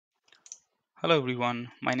Hello everyone,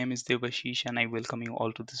 my name is Devashish and I welcome you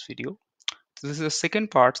all to this video. So this is the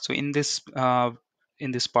second part. So in this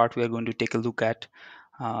part we are going to take a look at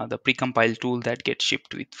the precompiled tool that gets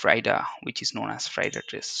shipped with Frida, which is known as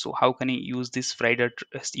frida-trace. So how can you use this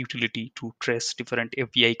frida-trace utility to trace different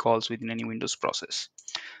API calls within any Windows process?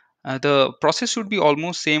 The process should be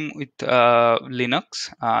almost same with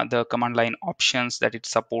Linux, the command line options that it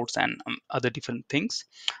supports and other different things.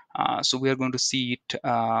 So we are going to see it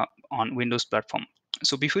on Windows platform.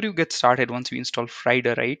 So before you get started, once you install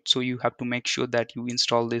Frida, right? So you have to make sure that you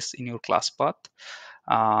install this in your class path,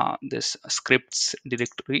 this scripts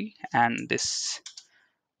directory, and this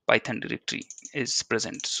Python directory is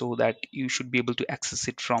present, so that you should be able to access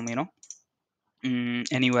it from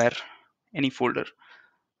anywhere, any folder.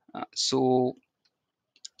 So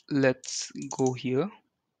let's go here.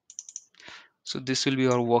 So this will be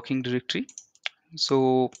our working directory.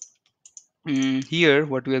 So here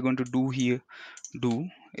what we are going to do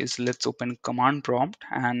is let's open command prompt,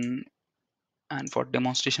 and for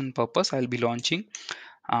demonstration purpose I'll be launching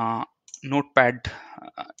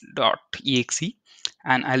notepad.exe,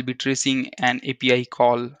 and I'll be tracing an API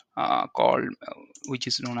call called which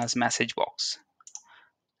is known as message box.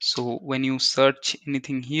 So when you search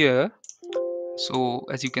anything here, so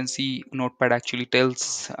as you can see, notepad actually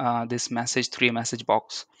tells this message through a message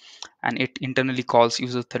box, and it internally calls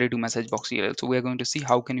user32 message box URL. So we are going to see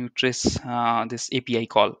how can you trace this API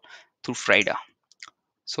call through Frida.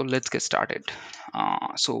 So let's get started.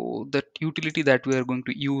 So the utility that we are going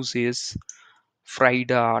to use is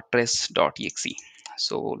frida-trace.exe.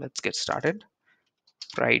 So let's get started.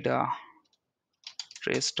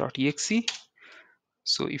 frida-trace.exe.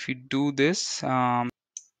 So if you do this,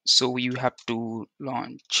 so you have to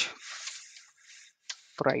launch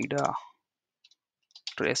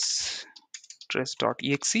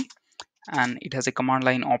frida-trace.exe, and it has a command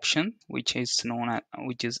line option which is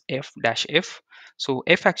f-f. So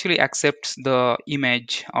f actually accepts the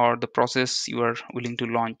image or the process you are willing to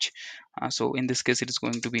launch. So in this case it is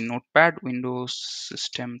going to be notepad windows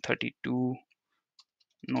system 32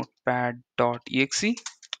 notepad.exe.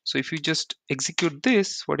 So if you just execute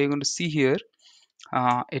this, what you're going to see here,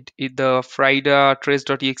 the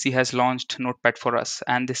frida-trace.exe has launched notepad for us,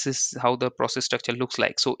 and this is how the process structure looks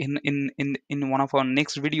like. So in one of our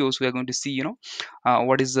next videos we are going to see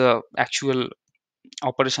what is the actual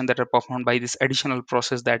operation that are performed by this additional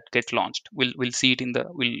process that get launched. We'll see it in the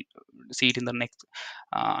next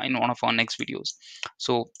in one of our next videos.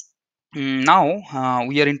 So now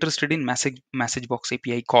we are interested in message box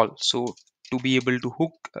API call. So to be able to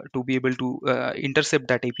intercept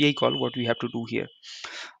that API call, what we have to do here,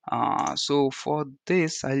 so for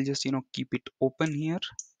this I'll just keep it open here.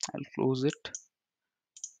 I'll close it.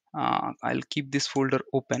 I'll keep this folder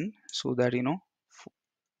open so that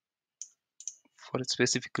for a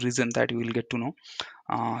specific reason that you will get to know.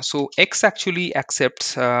 So X actually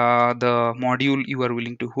accepts the module you are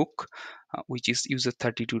willing to hook, which is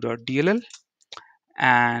user32.dll,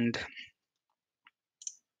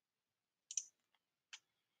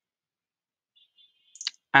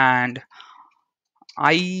 and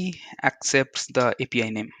I accepts the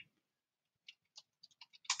API name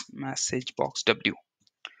message box W.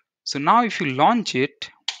 So now if you launch it,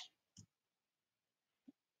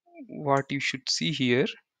 what you should see here,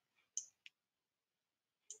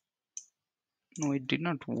 no, it did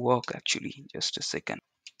not work actually. Just a second.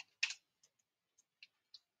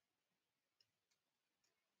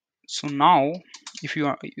 So now if you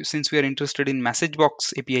are, since we are interested in message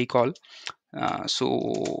box API call,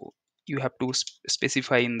 so you have to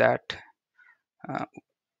specify in that uh,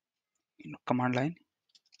 command line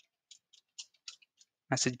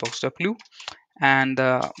message box W, and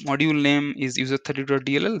the module name is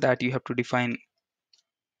user32.dll that you have to define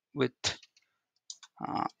with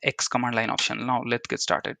X command line option. Now let's get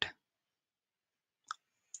started.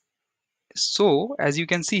 So as you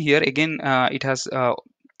can see here again, it has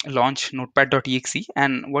launch notepad.exe,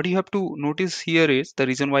 and what you have to notice here is the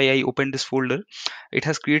reason why I opened this folder. It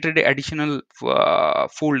has created an additional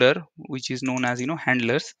folder which is known as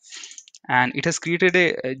handlers, and it has created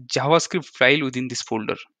a JavaScript file within this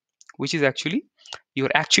folder, which is actually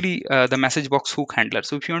the message box hook handler.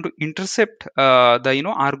 So if you want to intercept the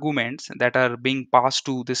arguments that are being passed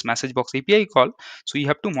to this message box API call, so you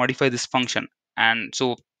have to modify this function. And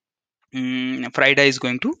so Frida is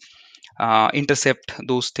going to intercept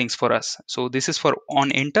those things for us. So this is for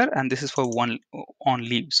on enter, and this is for one on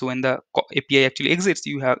leave. So when the API actually exits,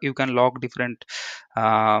 you can log different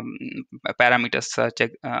um, parameters such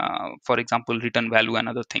as for example return value and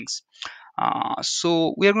other things.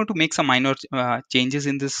 So we are going to make some minor changes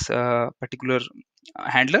in this particular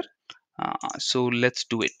handler. So let's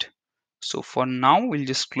do it. So for now, we'll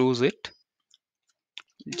just close it,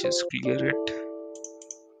 just clear it,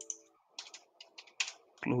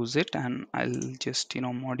 close it, and I'll just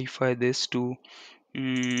modify this to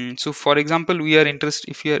so for example, we are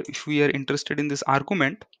interested if we are interested in this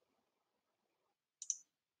argument.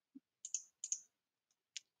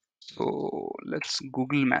 So let's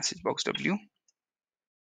Google message box W.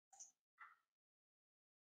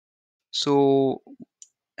 So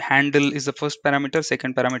handle is the first parameter,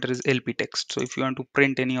 second parameter is LP text. So if you want to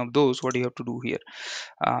print any of those, what do you have to do here?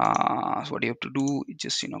 So what you have to do is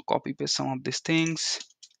just copy paste some of these things,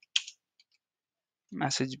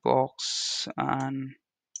 message box, and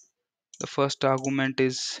the first argument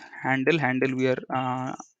is handle. Handle we are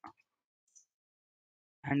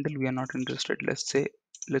not interested. Let's say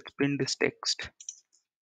let's print this text,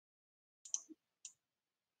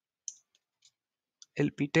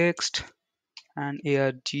 LP text, and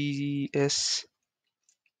args1,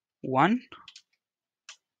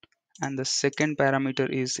 and the second parameter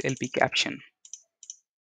is LP caption.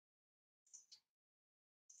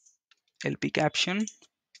 LP caption,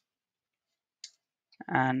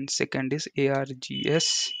 and second is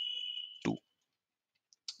args2.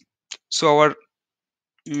 So our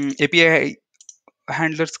API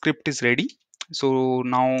handler script is ready. So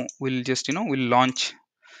now we'll just we'll launch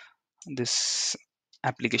this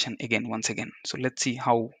application again once again. So let's see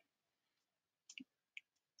how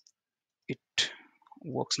it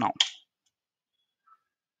works now.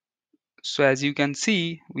 So as you can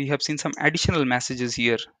see, we have seen some additional messages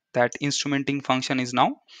here. That instrumenting function is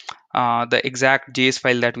now the exact JS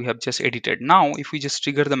file that we have just edited. Now if we just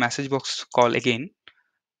trigger the message box call again,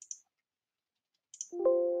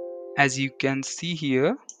 as you can see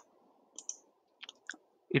here,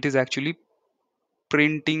 it is actually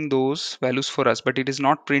printing those values for us, but it is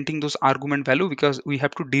not printing those argument value because we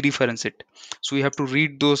have to dereference it. So we have to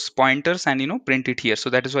read those pointers and print it here. So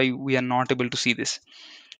that is why we are not able to see this.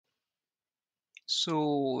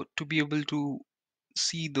 So to be able to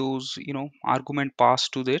see those argument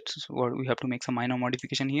passed to that, so what we have to make some minor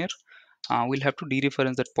modification here. We'll have to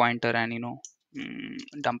dereference that pointer and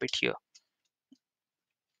dump it here.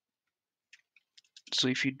 So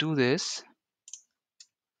if you do this,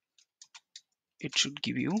 it should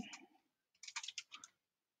give you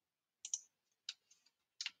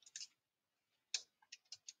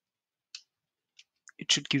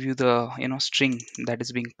the string that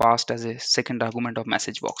is being passed as a second argument of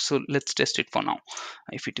message box. So let's test it for now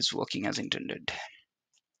if it is working as intended.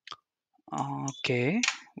 Okay,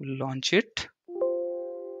 we'll launch it,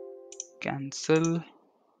 cancel.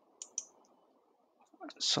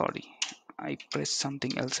 Sorry, I pressed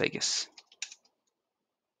something else, I guess.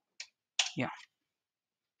 Yeah,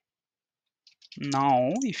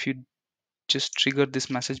 now if you just trigger this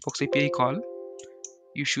message box API call,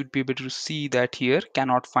 you should be able to see that here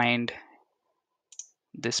cannot find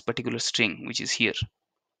this particular string which is here.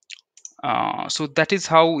 So that is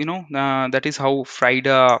how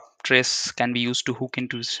frida-trace can be used to hook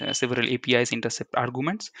into several APIs, intercept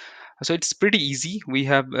arguments. So it's pretty easy. We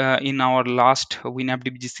have in our last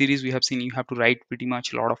winappdbg series, we have seen you have to write pretty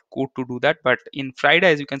much a lot of code to do that, but in frida,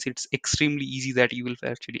 as you can see, it's extremely easy that you will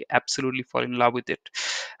actually absolutely fall in love with it.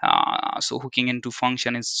 So hooking into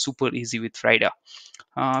function is super easy with frida.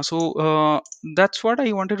 That's what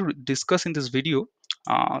I wanted to discuss in this video.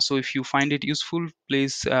 So if you find it useful,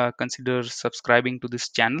 please consider subscribing to this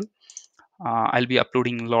channel. I'll be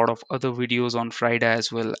uploading a lot of other videos on Friday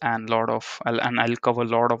as well, and I'll cover a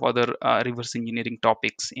lot of other reverse engineering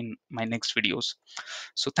topics in my next videos.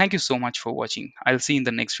 So thank you so much for watching. I'll see you in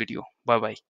the next video. Bye bye.